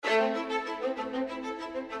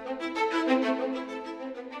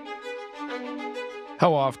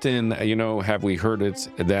How often, have we heard it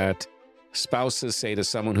that spouses say to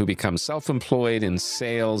someone who becomes self-employed in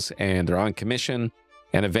sales and they're on commission,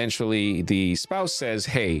 and eventually the spouse says,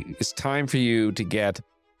 "Hey, it's time for you to get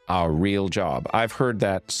a real job." I've heard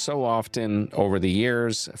that so often over the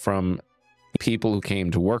years from people who came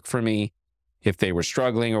to work for me. If they were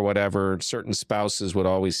struggling or whatever, certain spouses would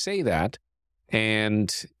always say that.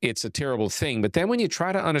 And it's a terrible thing. But then when you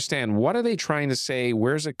try to understand, what are they trying to say?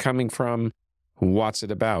 Where's it coming from? What's it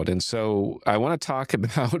about? And so I want to talk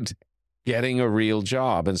about getting a real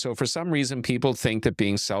job. And so for some reason, people think that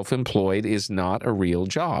being self-employed is not a real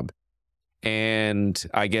job. And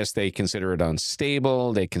I guess they consider it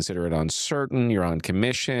unstable. They consider it uncertain. You're on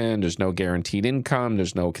commission. There's no guaranteed income.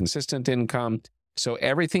 There's no consistent income. So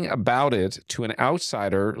everything about it to an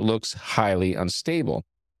outsider looks highly unstable.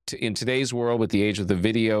 In today's world, with the age of the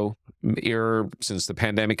video era, since the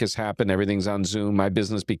pandemic has happened, everything's on Zoom. My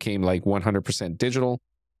business became like 100% digital.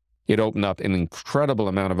 It opened up an incredible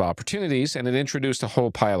amount of opportunities, and it introduced a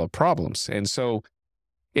whole pile of problems. And so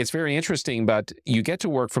it's very interesting, but you get to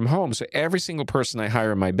work from home. So every single person I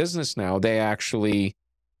hire in my business now, they actually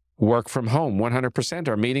work from home 100%.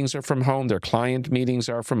 Our meetings are from home. Their client meetings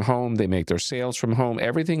are from home. They make their sales from home.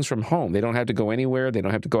 Everything's from home. They don't have to go anywhere. They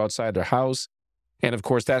don't have to go outside their house. And of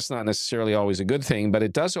course, that's not necessarily always a good thing, but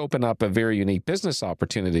it does open up a very unique business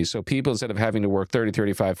opportunity. So people, instead of having to work 30,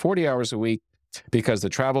 35, 40 hours a week because the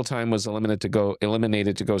travel time was eliminated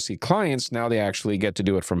to go see clients, now they actually get to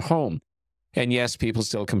do it from home. And yes, people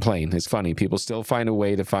still complain. It's funny. People still find a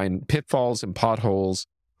way to find pitfalls and potholes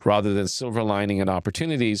rather than silver lining and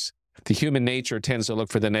opportunities. The human nature tends to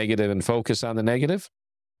look for the negative and focus on the negative.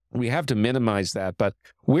 We have to minimize that. But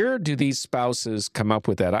where do these spouses come up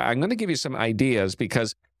with that? I'm going to give you some ideas,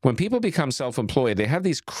 because when people become self-employed, they have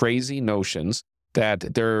these crazy notions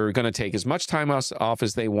that they're going to take as much time off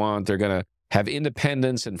as they want. They're going to have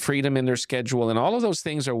independence and freedom in their schedule. And all of those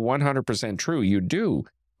things are 100% true. You do.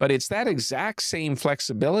 But it's that exact same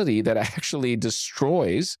flexibility that actually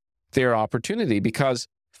destroys their opportunity, because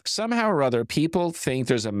somehow or other, people think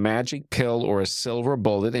there's a magic pill or a silver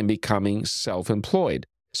bullet in becoming self-employed.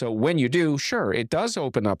 So when you do, sure, it does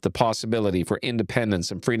open up the possibility for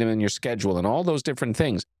independence and freedom in your schedule and all those different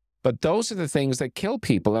things. But those are the things that kill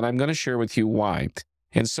people, and I'm going to share with you why.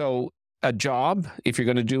 And so a job, if you're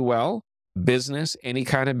going to do well, business, any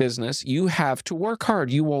kind of business, you have to work hard.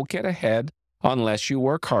 You won't get ahead unless you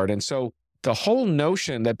work hard. And so the whole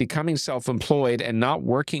notion that becoming self-employed and not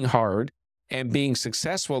working hard and being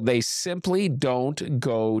successful, they simply don't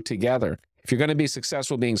go together. If you're going to be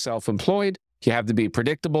successful being self-employed, you have to be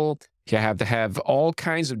predictable. You have to have all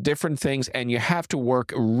kinds of different things, and you have to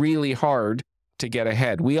work really hard to get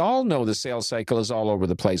ahead. We all know the sales cycle is all over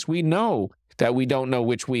the place. We know that we don't know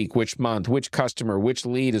which week, which month, which customer, which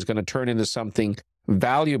lead is going to turn into something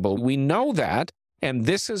valuable. We know that, and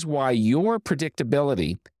this is why your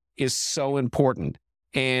predictability is so important.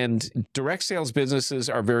 And direct sales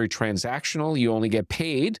businesses are very transactional. You only get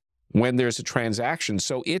paid when there's a transaction.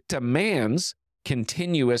 So it demands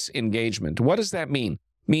continuous engagement. What does that mean?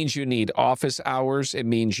 It means you need office hours. It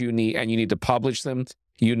means you need to publish them.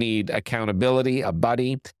 You need accountability, a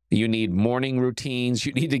buddy. You need morning routines.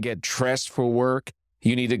 You need to get dressed for work.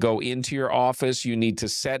 You need to go into your office. You need to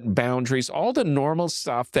set boundaries, all the normal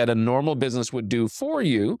stuff that a normal business would do for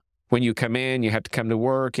you. When you come in, you have to come to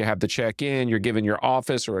work. You have to check in. You're given your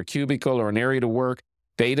office or a cubicle or an area to work.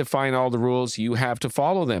 They define all the rules. You have to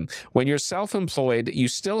follow them. When you're self-employed, you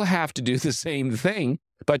still have to do the same thing,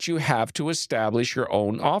 but you have to establish your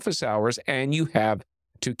own office hours, and you have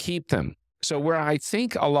to keep them. So where I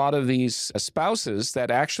think a lot of these spouses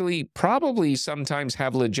that actually probably sometimes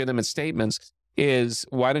have legitimate statements is,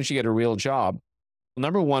 why don't you get a real job?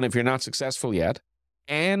 Number one, if you're not successful yet,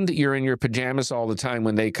 and you're in your pajamas all the time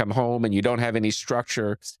when they come home and you don't have any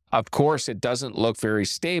structure, of course, it doesn't look very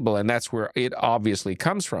stable. And that's where it obviously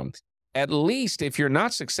comes from. At least if you're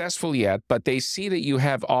not successful yet, but they see that you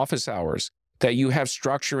have office hours, that you have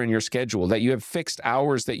structure in your schedule, that you have fixed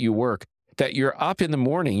hours that you work, that you're up in the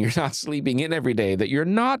morning, you're not sleeping in every day, that you're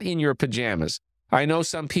not in your pajamas. I know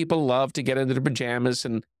some people love to get into their pajamas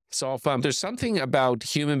and it's all fun. There's something about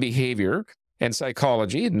human behavior and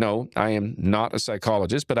psychology. No, I am not a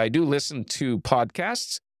psychologist, but I do listen to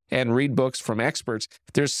podcasts and read books from experts.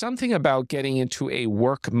 There's something about getting into a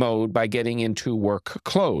work mode by getting into work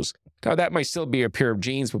clothes. Now, that might still be a pair of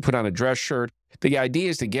jeans, but put on a dress shirt. The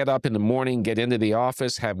idea is to get up in the morning, get into the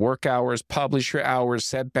office, have work hours, publish your hours,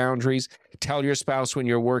 set boundaries, tell your spouse when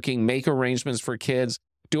you're working, make arrangements for kids,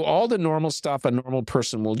 do all the normal stuff a normal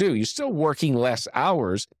person will do. You're still working less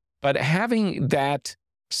hours, but having that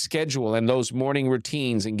schedule and those morning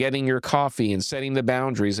routines and getting your coffee and setting the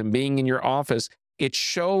boundaries and being in your office, it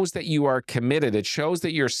shows that you are committed. It shows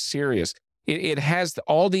that you're serious. It has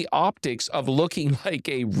all the optics of looking like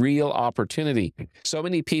a real opportunity. So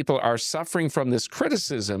many people are suffering from this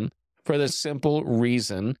criticism for the simple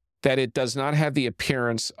reason that it does not have the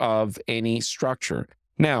appearance of any structure.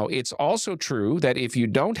 Now, it's also true that if you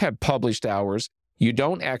don't have published hours, you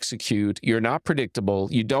don't execute, you're not predictable,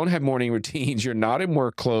 you don't have morning routines, you're not in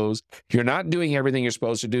work clothes, you're not doing everything you're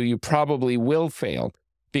supposed to do, you probably will fail.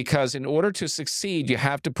 Because in order to succeed, you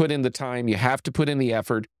have to put in the time, you have to put in the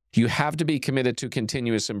effort, you have to be committed to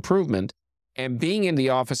continuous improvement. And being in the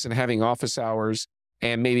office and having office hours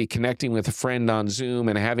and maybe connecting with a friend on Zoom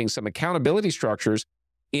and having some accountability structures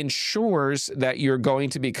ensures that you're going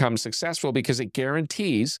to become successful, because it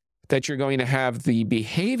guarantees that you're going to have the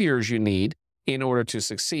behaviors you need in order to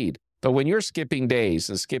succeed. But when you're skipping days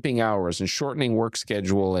and skipping hours and shortening work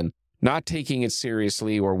schedule and not taking it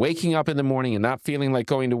seriously, or waking up in the morning and not feeling like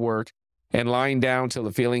going to work and lying down till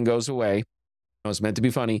the feeling goes away, it's meant to be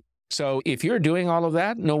funny. So if you're doing all of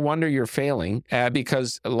that, no wonder you're failing,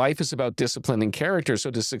 because life is about discipline and character. So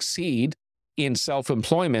to succeed in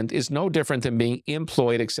self-employment is no different than being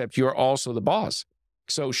employed, except you're also the boss.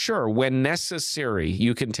 So sure, when necessary,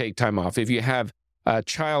 you can take time off. If you have a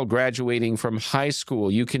child graduating from high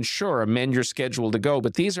school, you can sure amend your schedule to go.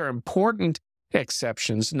 But these are important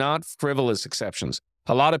exceptions, not frivolous exceptions.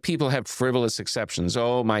 A lot of people have frivolous exceptions.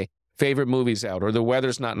 Oh, my favorite movie's out, or the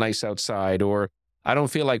weather's not nice outside, or I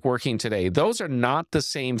don't feel like working today. Those are not the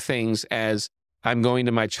same things as I'm going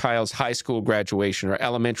to my child's high school graduation or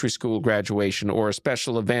elementary school graduation or a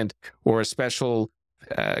special event or a special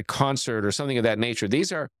concert or something of that nature.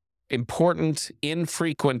 These are important,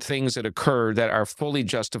 infrequent things that occur that are fully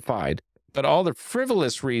justified. But all the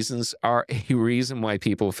frivolous reasons are a reason why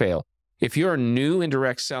people fail. If you're new in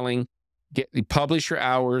direct selling, publish your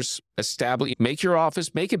hours, make your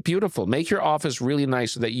office, make it beautiful, make your office really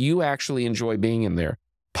nice so that you actually enjoy being in there.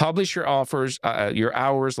 Publish your your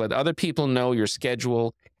hours, let other people know your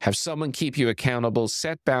schedule, have someone keep you accountable,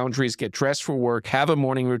 set boundaries, get dressed for work, have a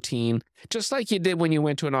morning routine, just like you did when you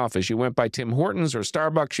went to an office. You went by Tim Hortons or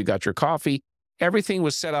Starbucks, you got your coffee. Everything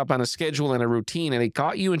was set up on a schedule and a routine, and it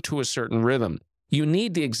got you into a certain rhythm. You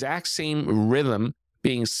need the exact same rhythm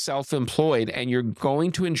being self-employed, and you're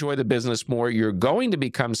going to enjoy the business more. You're going to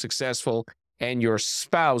become successful, and your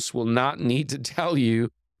spouse will not need to tell you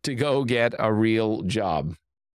to go get a real job.